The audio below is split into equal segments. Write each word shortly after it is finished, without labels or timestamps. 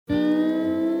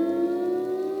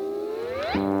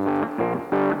There's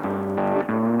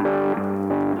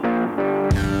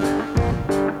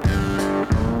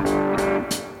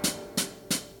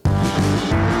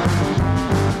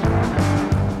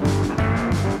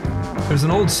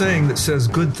an old saying that says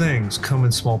good things come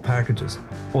in small packages.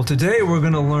 Well, today we're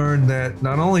going to learn that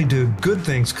not only do good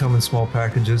things come in small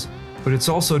packages, but it's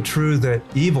also true that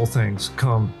evil things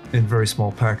come in very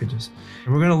small packages.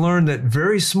 And we're going to learn that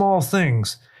very small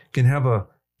things can have a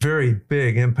very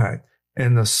big impact.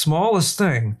 And the smallest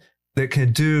thing that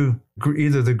can do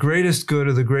either the greatest good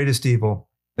or the greatest evil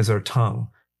is our tongue.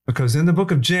 Because in the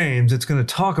book of James, it's going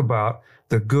to talk about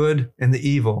the good and the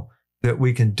evil that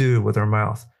we can do with our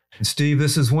mouth. And Steve,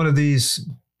 this is one of these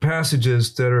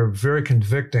passages that are very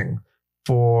convicting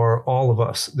for all of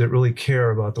us that really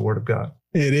care about the Word of God.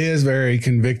 It is very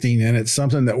convicting, and it's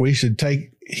something that we should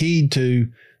take heed to.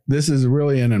 This is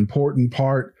really an important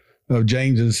part of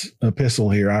James's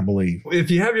epistle here, I believe.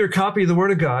 If you have your copy of the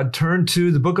Word of God, turn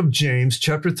to the book of James,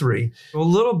 chapter 3. A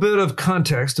little bit of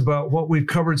context about what we've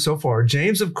covered so far.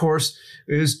 James, of course,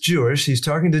 is Jewish. He's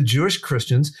talking to Jewish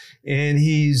Christians, and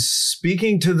he's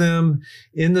speaking to them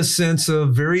in the sense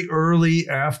of very early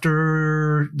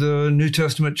after the New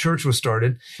Testament church was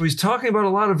started. So he's talking about a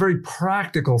lot of very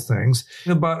practical things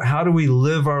about how do we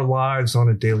live our lives on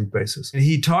a daily basis. And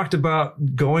he talked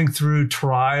about going through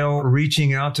trial,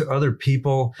 reaching out to other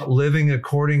people, living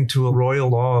according to a royal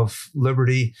law of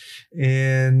liberty.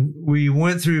 And we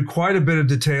went through quite a bit of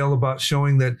detail about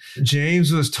showing that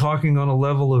James was talking on a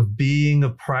level of being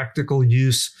of practical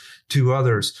use to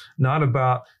others, not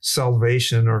about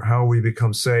salvation or how we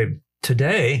become saved.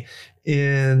 Today,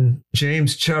 in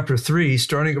James chapter 3,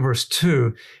 starting at verse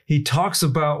 2, he talks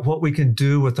about what we can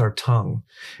do with our tongue.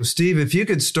 Steve, if you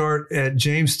could start at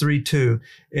James 3:2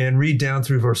 and read down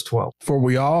through verse 12. For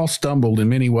we all stumbled in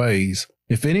many ways.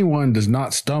 If anyone does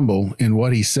not stumble in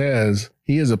what he says,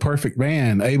 he is a perfect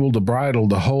man, able to bridle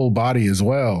the whole body as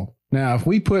well. Now, if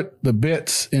we put the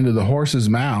bits into the horses'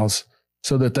 mouths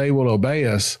so that they will obey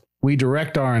us, we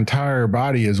direct our entire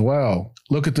body as well.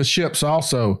 Look at the ships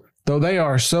also. Though they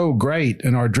are so great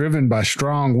and are driven by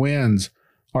strong winds,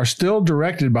 are still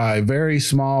directed by a very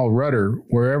small rudder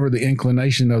wherever the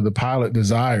inclination of the pilot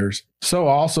desires. So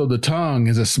also the tongue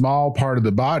is a small part of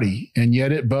the body, and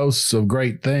yet it boasts of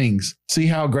great things. See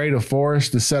how great a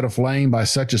forest is set aflame by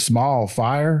such a small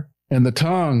fire? And the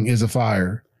tongue is a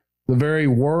fire, the very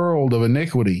world of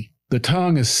iniquity. The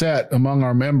tongue is set among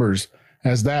our members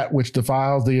as that which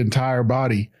defiles the entire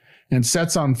body, and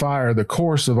sets on fire the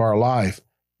course of our life,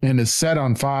 and is set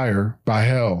on fire by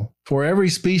hell. For every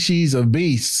species of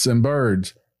beasts and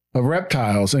birds, of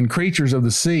reptiles and creatures of the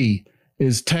sea,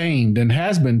 is tamed and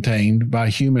has been tamed by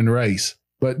human race.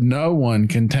 But no one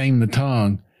can tame the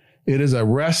tongue. It is a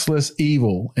restless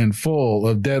evil and full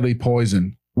of deadly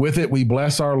poison. With it we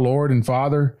bless our Lord and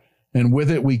Father, and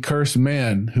with it we curse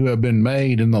men who have been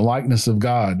made in the likeness of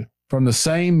God. From the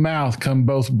same mouth come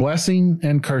both blessing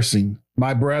and cursing.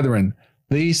 My brethren,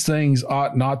 these things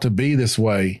ought not to be this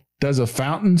way. Does a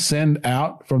fountain send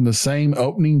out from the same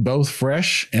opening both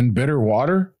fresh and bitter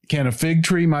water? Can a fig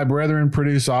tree, my brethren,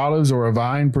 produce olives, or a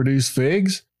vine produce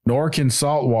figs? Nor can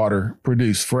salt water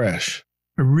produce fresh.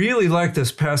 I really like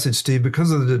this passage, Steve,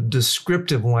 because of the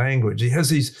descriptive language. He has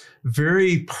these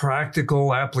very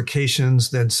practical applications,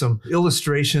 then some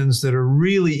illustrations that are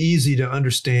really easy to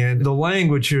understand. The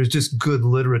language here is just good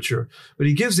literature, but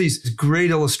he gives these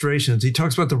great illustrations. He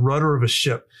talks about the rudder of a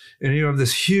ship, and you have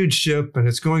this huge ship, and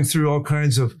it's going through all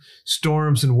kinds of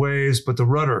storms and waves, but the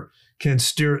rudder can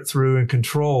steer it through and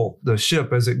control the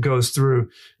ship as it goes through.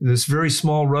 And this very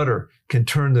small rudder can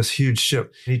turn this huge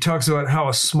ship. And he talks about how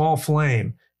a small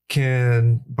flame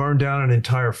can burn down an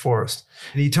entire forest.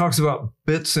 And he talks about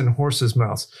bits in horses'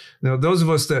 mouths. Now, those of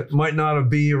us that might not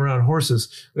be around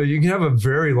horses, you can have a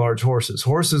very large horses.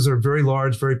 Horses are very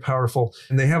large, very powerful,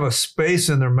 and they have a space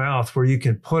in their mouth where you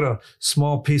can put a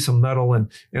small piece of metal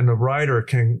and the rider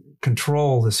can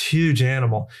control this huge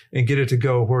animal and get it to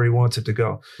go where he wants it to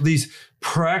go. These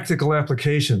practical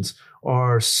applications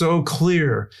are so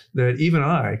clear that even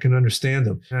I can understand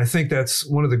them. And I think that's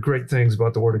one of the great things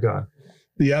about the Word of God.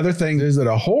 The other thing is that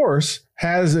a horse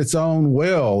has its own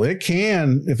will. It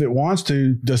can, if it wants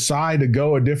to, decide to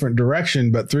go a different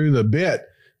direction, but through the bit,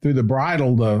 through the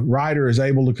bridle, the rider is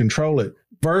able to control it.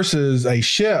 Versus a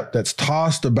ship that's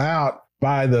tossed about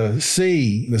by the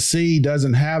sea. The sea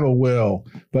doesn't have a will,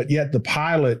 but yet the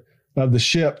pilot of the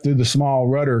ship through the small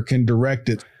rudder can direct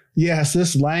it. Yes,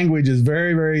 this language is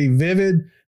very, very vivid.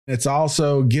 It's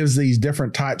also gives these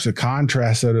different types of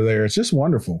contrasts that are there. It's just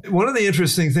wonderful. One of the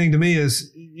interesting thing to me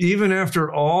is even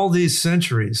after all these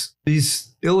centuries,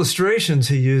 these illustrations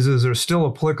he uses are still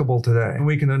applicable today, and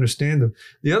we can understand them.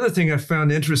 The other thing I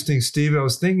found interesting, Steve, I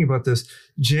was thinking about this.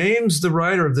 James, the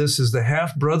writer of this, is the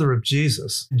half brother of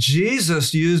Jesus.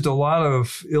 Jesus used a lot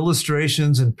of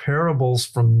illustrations and parables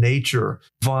from nature,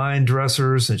 vine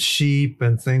dressers and sheep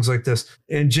and things like this.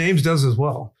 And James does as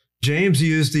well. James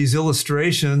used these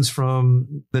illustrations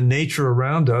from the nature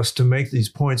around us to make these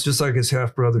points, just like his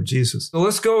half-brother Jesus. So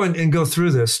let's go and go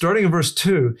through this. Starting in verse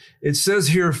 2, it says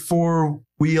here, "For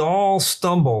we all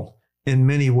stumble in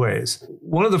many ways."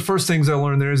 One of the first things I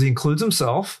learned there is he includes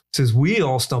himself. He says, we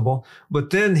all stumble.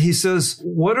 But then he says,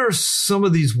 what are some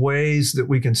of these ways that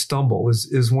we can stumble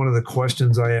is one of the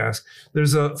questions I ask.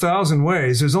 There's 1,000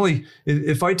 ways. There's only,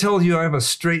 if I tell you I have a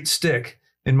straight stick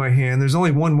in my hand, there's only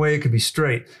one way it could be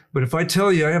straight. But if I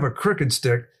tell you I have a crooked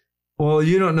stick, well,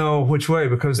 you don't know which way,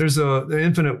 because there's an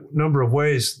infinite number of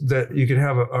ways that you could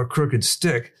have a crooked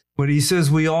stick. But he says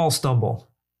we all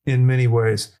stumble in many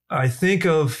ways. I think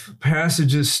of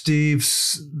passages, Steve,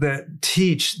 that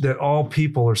teach that all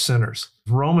people are sinners.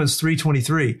 Romans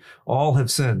 3:23, all have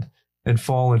sinned and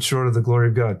fallen short of the glory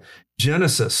of God.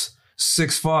 Genesis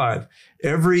 6:5,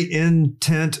 every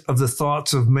intent of the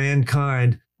thoughts of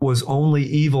mankind was only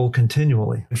evil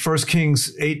continually. In 1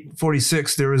 Kings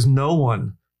 8:46, there is no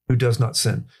one who does not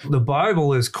sin. The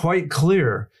Bible is quite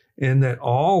clear in that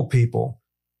all people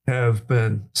have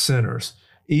been sinners.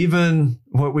 Even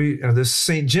this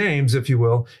St. James, if you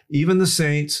will, even the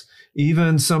saints,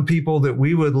 even some people that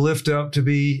we would lift up to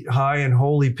be high and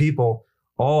holy people,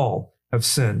 all have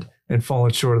sinned and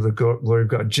fallen short of the glory of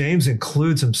God. James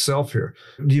includes himself here.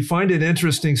 Do you find it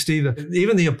interesting, Steve?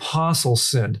 Even the apostles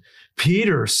sinned.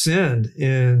 Peter sinned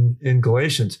in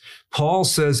Galatians. Paul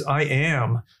says, I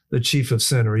am the chief of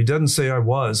sinners. He doesn't say I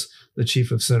was the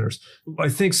chief of sinners. I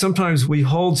think sometimes we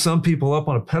hold some people up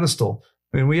on a pedestal,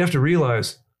 and we have to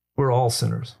realize we're all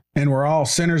sinners. And we're all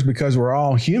sinners because we're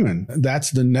all human.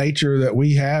 That's the nature that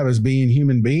we have as being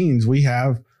human beings. We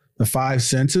have the five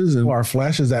senses, and our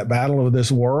flesh is that battle of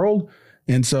this world.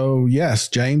 And so, yes,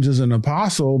 James is an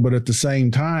apostle, but at the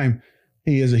same time,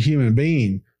 he is a human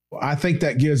being. I think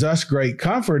that gives us great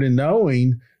comfort in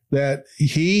knowing that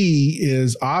he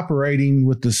is operating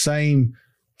with the same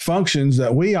functions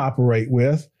that we operate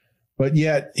with, but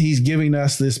yet he's giving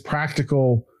us this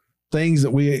practical things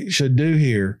that we should do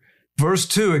here. Verse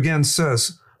 2 again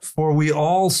says, for we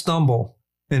all stumble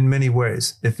in many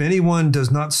ways. If anyone does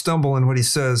not stumble in what he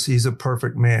says, he's a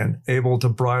perfect man, able to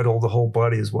bridle the whole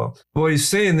body as well. What he's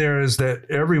saying there is that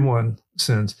everyone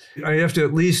sins. I have to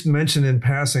at least mention in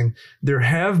passing, there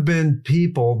have been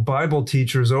people, Bible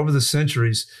teachers over the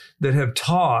centuries, that have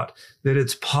taught that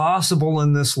it's possible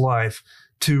in this life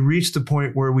to reach the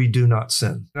point where we do not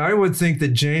sin. I would think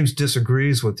that James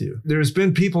disagrees with you. There's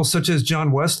been people such as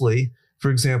John Wesley, for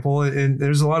example, and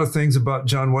there's a lot of things about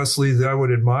John Wesley that I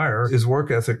would admire, his work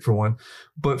ethic for one.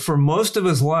 But for most of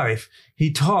his life,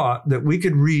 he taught that we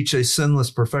could reach a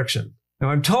sinless perfection. Now,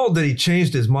 I'm told that he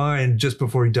changed his mind just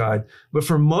before he died, but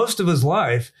for most of his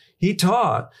life, he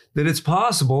taught that it's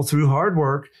possible through hard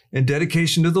work and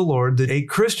dedication to the Lord that a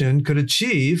Christian could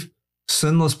achieve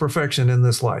sinless perfection in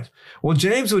this life. Well,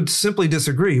 James would simply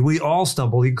disagree. We all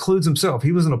stumble. He includes himself.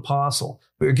 He was an apostle.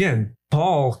 Again,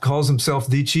 Paul calls himself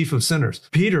the chief of sinners.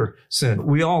 Peter sinned.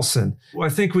 We all sin. I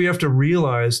think we have to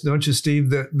realize, don't you, Steve,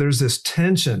 that there's this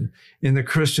tension in the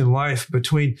Christian life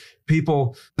between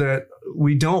people that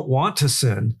we don't want to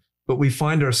sin, but we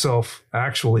find ourselves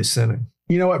actually sinning.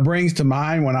 You know what brings to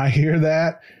mind when I hear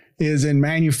that is in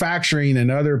manufacturing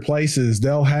and other places,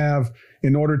 they'll have,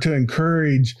 in order to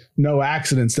encourage no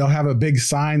accidents, they'll have a big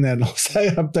sign that'll say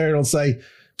up there, it'll say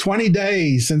 20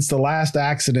 days since the last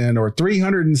accident or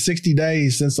 360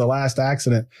 days since the last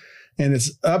accident. And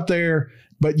it's up there.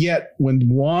 But yet when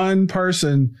one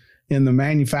person in the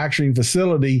manufacturing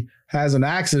facility has an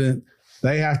accident,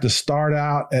 they have to start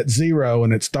out at 0,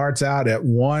 and it starts out at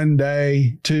 1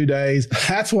 day, 2 days.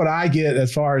 That's what I get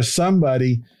as far as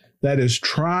somebody that is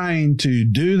trying to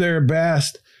do their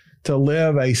best to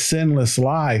live a sinless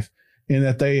life, in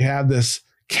that they have this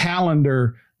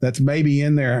calendar that's maybe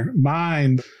in their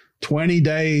mind, 20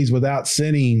 days without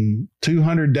sinning,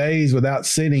 200 days without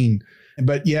sinning.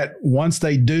 But yet once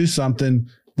they do something,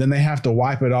 then they have to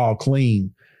wipe it all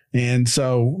clean. And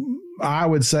so I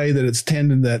would say that it's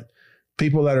tending that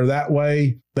people that are that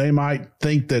way, they might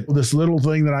think that this little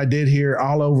thing that I did here,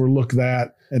 I'll overlook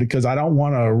that, and because I don't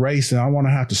want to erase it. I want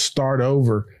to have to start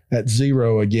over at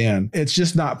 0 again. It's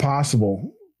just not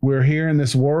possible. We're here in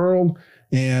this world,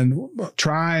 and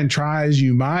try as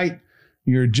you might,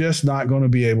 you're just not going to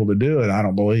be able to do it, I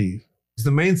don't believe.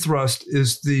 The main thrust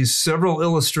is these several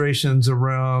illustrations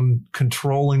around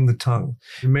controlling the tongue.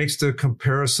 He makes the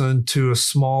comparison to a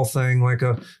small thing, like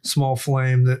a small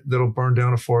flame that'll burn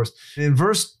down a forest. In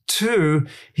verse 2,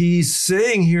 he's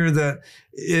saying here that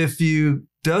if you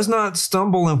does not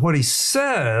stumble in what he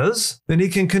says, then he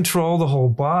can control the whole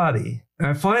body. And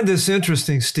I find this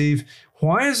interesting, Steve.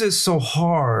 Why is it so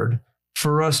hard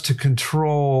for us to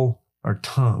control our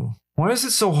tongue? Why is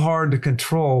it so hard to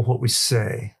control what we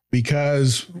say?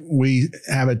 Because we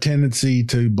have a tendency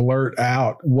to blurt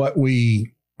out what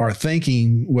we are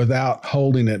thinking without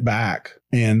holding it back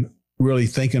and really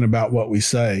thinking about what we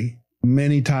say.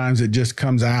 Many times it just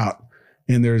comes out,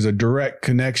 and there's a direct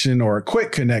connection, or a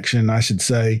quick connection, I should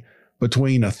say,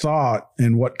 between a thought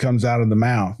and what comes out of the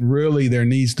mouth. Really, there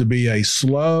needs to be a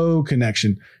slow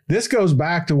connection. This goes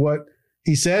back to what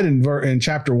he said in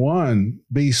chapter 1,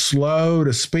 be slow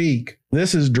to speak.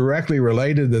 This is directly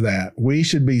related to that. We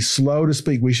should be slow to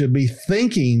speak. We should be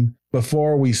thinking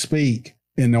before we speak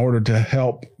in order to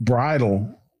help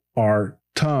bridle our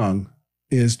tongue,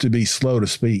 is to be slow to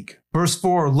speak. Verse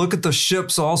 4, look at the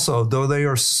ships also, though they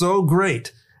are so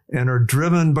great and are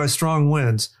driven by strong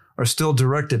winds, are still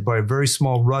directed by a very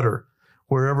small rudder,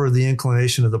 wherever the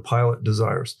inclination of the pilot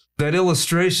desires. That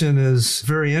illustration is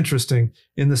very interesting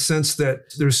in the sense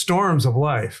that there's storms of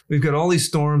life. We've got all these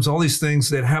storms, all these things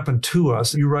that happen to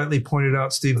us. You rightly pointed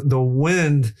out, Steve, the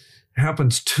wind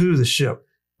happens to the ship,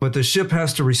 but the ship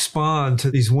has to respond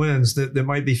to these winds that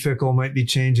might be fickle, might be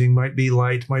changing, might be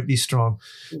light, might be strong.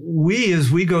 We, as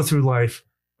we go through life,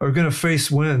 are going to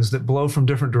face winds that blow from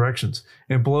different directions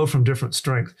and blow from different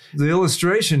strength. The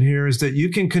illustration here is that you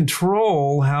can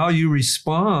control how you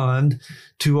respond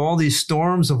to all these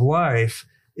storms of life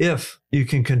if you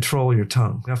can control your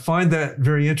tongue. I find that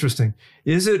very interesting.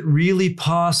 Is it really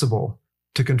possible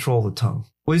to control the tongue?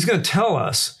 Well, he's going to tell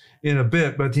us in a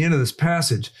bit, but at the end of this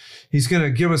passage, he's going to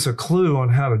give us a clue on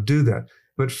how to do that.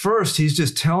 But first, he's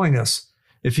just telling us,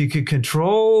 if you could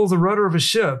control the rudder of a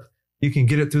ship, you can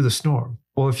get it through the storm.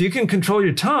 Well, if you can control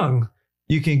your tongue,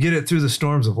 you can get it through the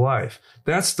storms of life.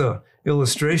 That's the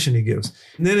illustration he gives.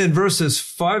 And then in verses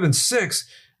 5 and 6,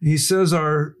 he says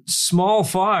our small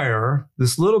fire,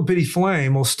 this little bitty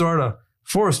flame, will start a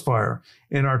forest fire,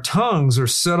 and our tongues are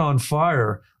set on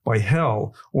fire by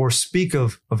hell, or speak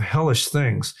of hellish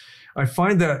things. I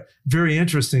find that very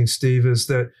interesting, Steve, is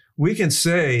that we can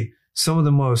say some of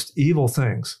the most evil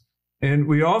things. And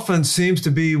we often seems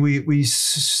to be, we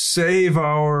save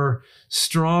our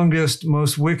strongest,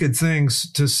 most wicked things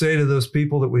to say to those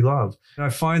people that we love. And I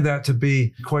find that to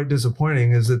be quite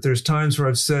disappointing, is that there's times where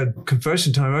I've said,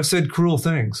 confession time, I've said cruel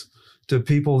things to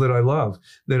people that I love,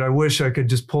 that I wish I could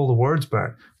just pull the words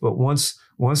back. But once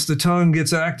the tongue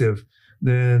gets active,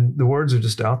 then the words are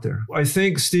just out there. I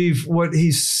think, Steve, what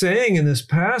he's saying in this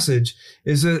passage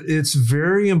is that it's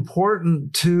very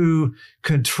important to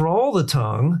control the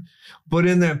tongue. But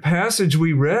in that passage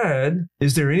we read,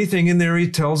 is there anything in there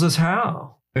he tells us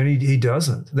how? And he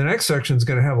doesn't. The next section is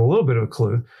going to have a little bit of a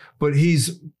clue. But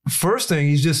first thing,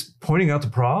 he's just pointing out the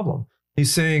problem.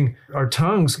 He's saying our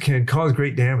tongues can cause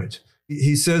great damage.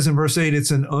 He says in verse 8,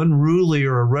 it's an unruly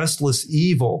or a restless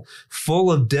evil, full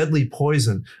of deadly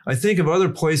poison. I think of other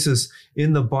places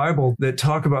in the Bible that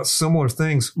talk about similar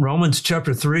things. Romans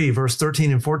chapter 3, verse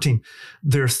 13 and 14.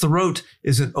 Their throat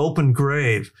is an open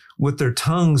grave. With their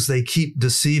tongues they keep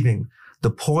deceiving.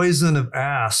 The poison of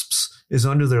asps is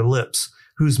under their lips,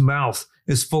 whose mouth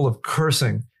is full of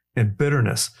cursing and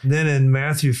bitterness. Then in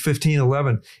Matthew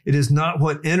 15:11, it is not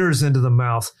what enters into the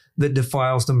mouth that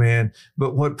defiles the man,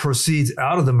 but what proceeds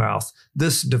out of the mouth,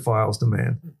 this defiles the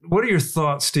man. What are your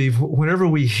thoughts, Steve, whenever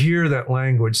we hear that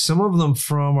language, some of them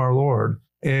from our Lord,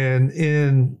 and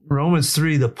in Romans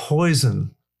 3, the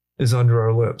poison is under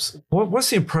our lips? What's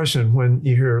the impression when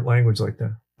you hear language like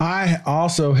that? I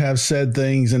also have said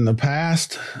things in the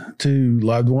past to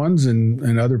loved ones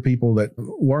and other people that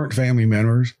weren't family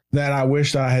members that I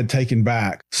wished I had taken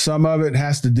back. Some of it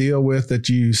has to deal with that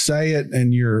you say it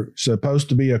and you're supposed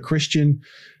to be a Christian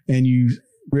and you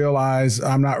realize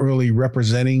I'm not really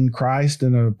representing Christ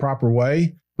in a proper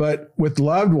way. But with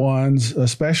loved ones,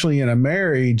 especially in a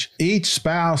marriage, each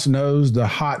spouse knows the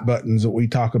hot buttons that we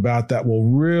talk about that will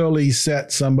really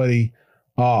set somebody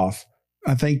off.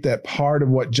 I think that part of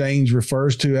what James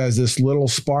refers to as this little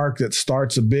spark that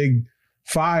starts a big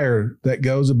fire that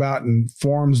goes about and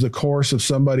forms the course of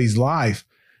somebody's life.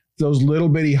 Those little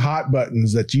bitty hot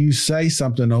buttons that you say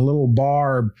something, a little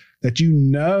barb that you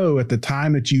know at the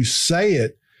time that you say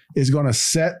it is going to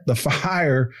set the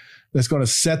fire that's going to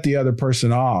set the other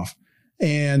person off.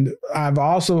 And I've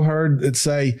also heard it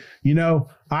say,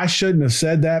 I shouldn't have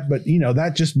said that, but,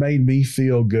 that just made me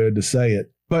feel good to say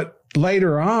it. But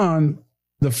later on,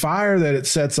 the fire that it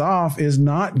sets off is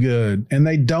not good, and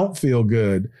they don't feel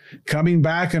good. Coming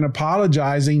back and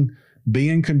apologizing,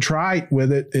 being contrite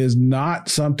with it is not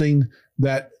something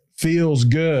that feels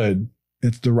good.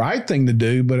 It's the right thing to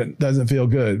do, but it doesn't feel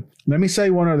good. Let me say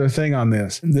one other thing on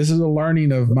this. This is a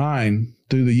learning of mine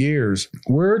through the years.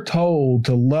 We're told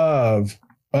to love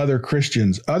other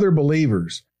Christians, other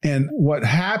believers. And what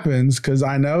happens, because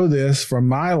I know this from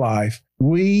my life,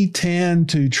 we tend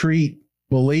to treat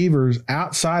believers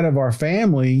outside of our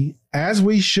family as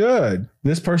we should.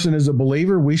 This person is a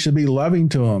believer. We should be loving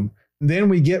to them. Then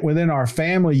we get within our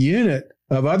family unit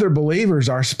of other believers.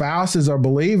 Our spouse is our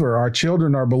believer. Our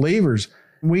children are believers.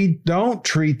 We don't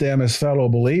treat them as fellow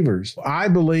believers. I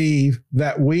believe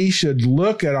that we should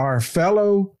look at our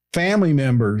fellow family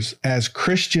members as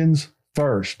Christians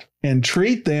first and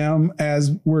treat them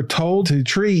as we're told to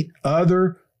treat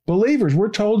other believers. We're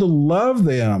told to love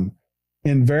them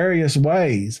in various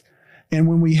ways. And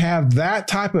when we have that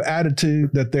type of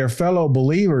attitude that they're fellow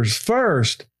believers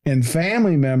first and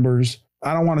family members,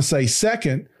 I don't want to say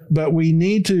second, but we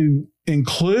need to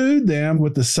include them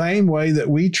with the same way that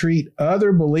we treat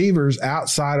other believers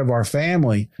outside of our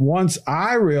family. Once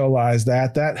I realized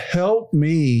that helped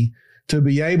me to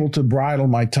be able to bridle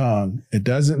my tongue. It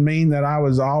doesn't mean that I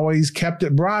was always kept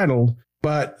it bridled,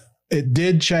 but it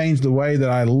did change the way that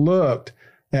I looked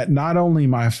at not only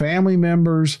my family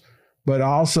members, but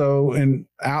also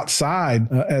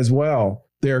outside as well.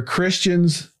 They're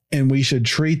Christians, and we should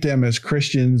treat them as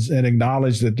Christians and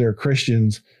acknowledge that they're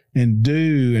Christians and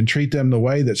treat them the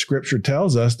way that Scripture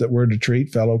tells us that we're to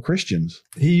treat fellow Christians.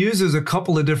 He uses a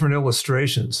couple of different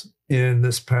illustrations in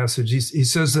this passage. He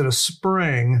says that a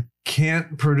spring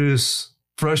can't produce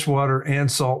fresh water and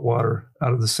salt water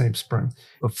out of the same spring.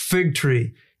 A fig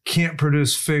tree can't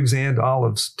produce figs and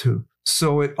olives too.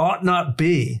 So it ought not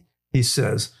be, he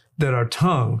says, that our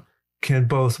tongue can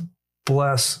both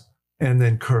bless and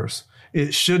then curse.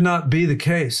 It should not be the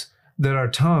case that our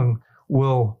tongue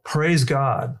will praise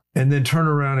God and then turn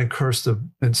around and curse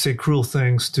them and say cruel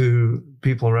things to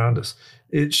people around us.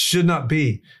 It should not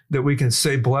be that we can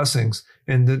say blessings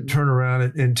and then turn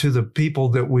around and to the people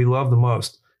that we love the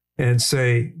most and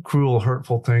say cruel,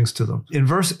 hurtful things to them. In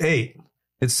verse 8,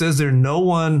 it says there, no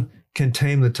one can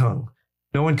tame the tongue.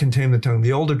 No one can tame the tongue.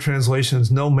 The older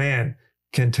translations, no man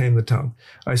can tame the tongue.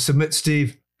 I submit,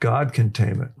 Steve, God can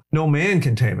tame it. No man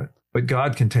can tame it, but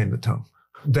God can tame the tongue.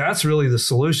 That's really the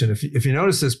solution. If you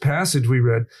notice this passage we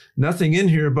read, nothing in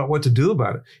here about what to do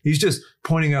about it. He's just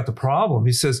pointing out the problem.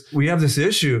 He says, we have this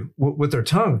issue with our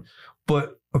tongue,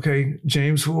 but okay,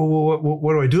 James, what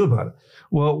do I do about it?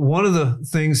 Well, one of the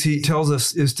things he tells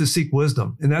us is to seek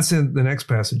wisdom, and that's in the next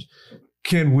passage.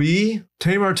 Can we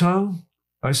tame our tongue?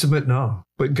 I submit no,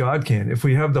 but God can. If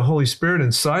we have the Holy Spirit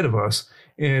inside of us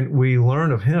and we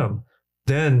learn of him,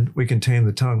 then we can tame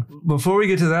the tongue. Before we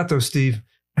get to that though, Steve,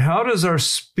 how does our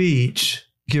speech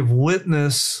give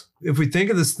witness? If we think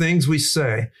of the things we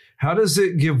say, how does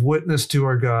it give witness to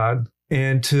our God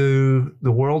and to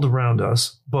the world around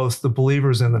us, both the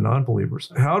believers and the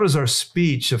non-believers? How does our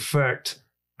speech affect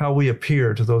how we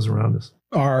appear to those around us?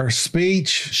 Our speech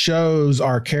shows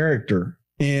our character.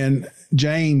 And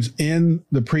James, in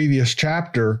the previous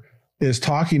chapter, is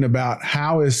talking about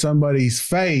how is somebody's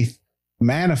faith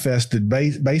manifested,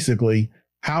 basically.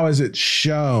 How is it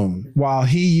shown? While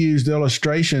he used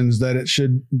illustrations that it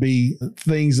should be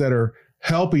things that are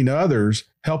helping others,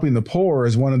 helping the poor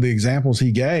is one of the examples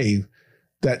he gave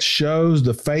that shows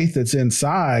the faith that's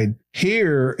inside.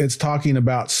 Here, it's talking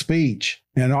about speech.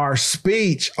 And our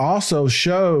speech also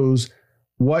shows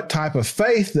what type of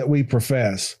faith that we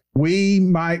profess. We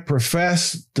might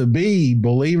profess to be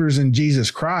believers in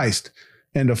Jesus Christ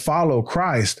and to follow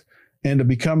Christ and to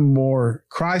become more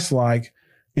Christ-like,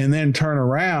 and then turn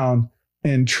around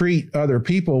and treat other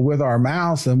people with our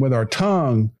mouths and with our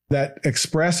tongue that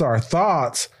express our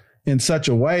thoughts in such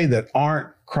a way that aren't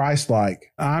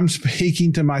Christ-like. I'm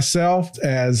speaking to myself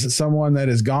as someone that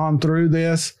has gone through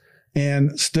this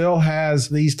and still has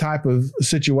these type of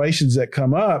situations that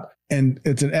come up. And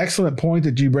it's an excellent point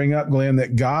that you bring up, Glenn,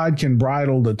 that God can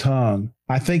bridle the tongue.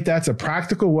 I think that's a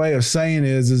practical way of saying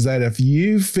is that if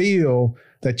you feel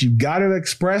that you've got to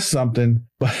express something,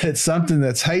 but it's something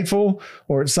that's hateful,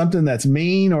 or it's something that's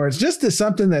mean, or it's just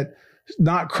something that's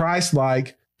not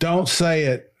Christ-like, don't say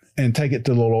it and take it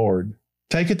to the Lord.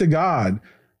 Take it to God.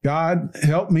 God,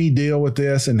 help me deal with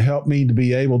this and help me to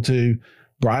be able to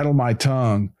bridle my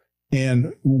tongue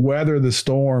and weather the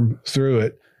storm through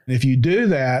it. If you do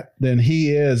that, then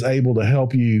he is able to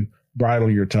help you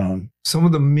bridle your tongue. Some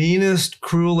of the meanest,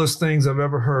 cruelest things I've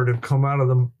ever heard have come out of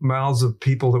the mouths of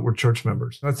people that were church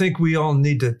members. I think we all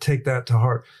need to take that to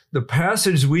heart. The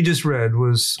passage we just read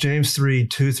was James 3,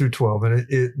 2 through 12.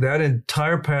 And that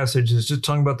entire passage is just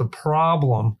talking about the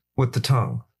problem with the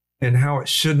tongue and how it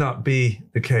should not be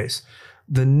the case.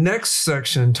 The next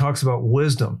section talks about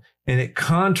wisdom, and it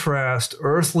contrasts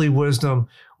earthly wisdom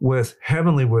with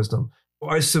heavenly wisdom.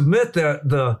 I submit that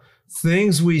the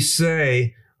things we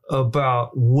say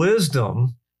about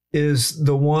wisdom is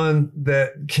the one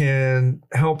that can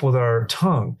help with our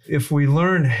tongue. If we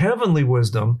learn heavenly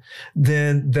wisdom,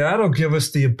 then that'll give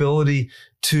us the ability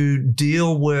to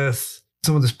deal with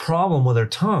some of this problem with our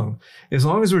tongue. As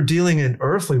long as we're dealing in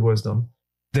earthly wisdom,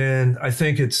 then I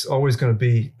think it's always going to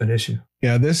be an issue.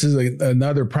 Yeah, this is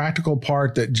another practical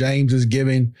part that James is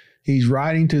giving. He's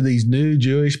writing to these new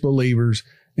Jewish believers,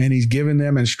 and he's giving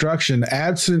them instruction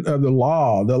absent of the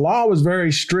law. The law was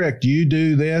very strict. You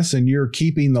do this and you're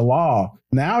keeping the law.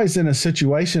 Now he's in a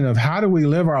situation of how do we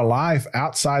live our life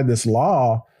outside this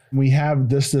law? We have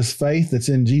this faith that's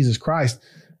in Jesus Christ.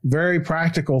 Very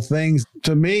practical things.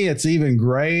 To me, it's even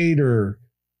greater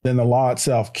than the law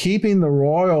itself. Keeping the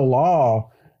royal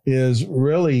law is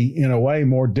really, in a way,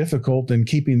 more difficult than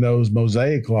keeping those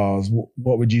Mosaic laws.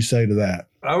 What would you say to that?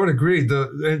 I would agree.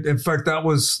 In fact, that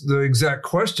was the exact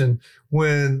question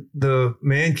when the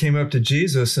man came up to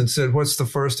Jesus and said, what's the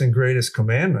first and greatest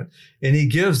commandment? And he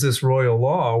gives this royal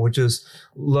law, which is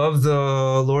love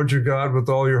the Lord your God with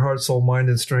all your heart, soul, mind,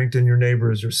 and strength, and your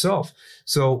neighbor as yourself.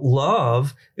 So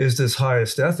love is this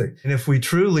highest ethic. And if we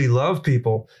truly love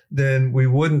people, then we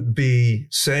wouldn't be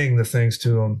saying the things to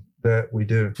them that we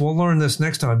do. We'll learn this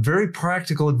next time. Very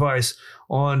practical advice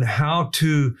on how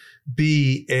to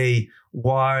be a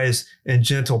wise and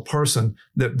gentle person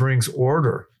that brings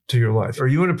order to your life. Are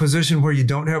you in a position where you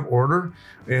don't have order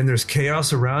and there's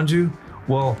chaos around you?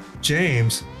 Well,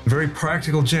 James, very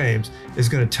practical James, is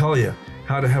going to tell you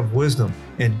how to have wisdom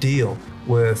and deal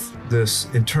with this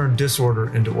and turn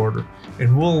disorder into order.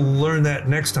 And we'll learn that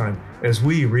next time as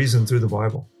we reason through the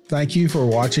Bible. Thank you for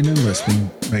watching and listening.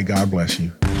 May God bless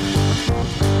you.